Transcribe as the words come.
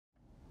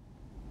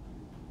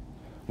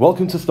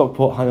Welcome to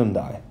Stockport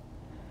Hyundai.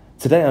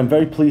 Today I'm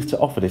very pleased to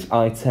offer this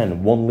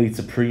i10 1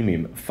 litre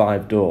premium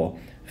 5-door,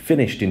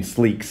 finished in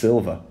sleek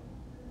silver.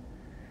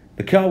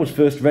 The car was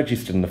first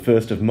registered on the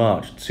 1st of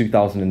March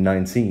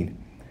 2019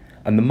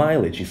 and the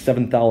mileage is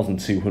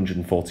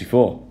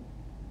 7,244.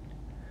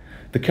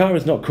 The car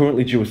is not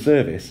currently due a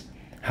service,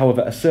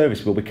 however a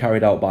service will be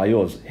carried out by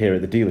us here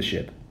at the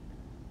dealership.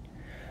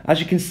 As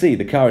you can see,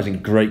 the car is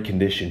in great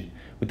condition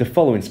with the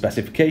following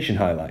specification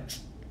highlights: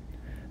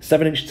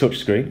 7-inch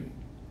touchscreen,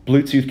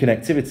 Bluetooth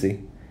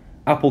connectivity,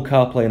 Apple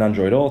CarPlay and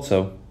Android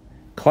Auto,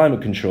 climate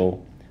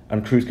control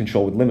and cruise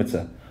control with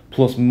limiter,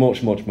 plus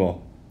much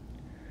more.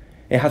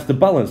 It has the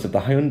balance of the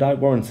Hyundai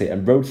warranty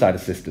and roadside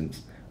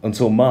assistance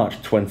until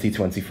March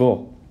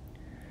 2024.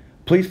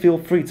 Please feel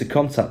free to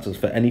contact us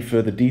for any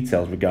further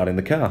details regarding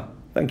the car.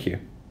 Thank you.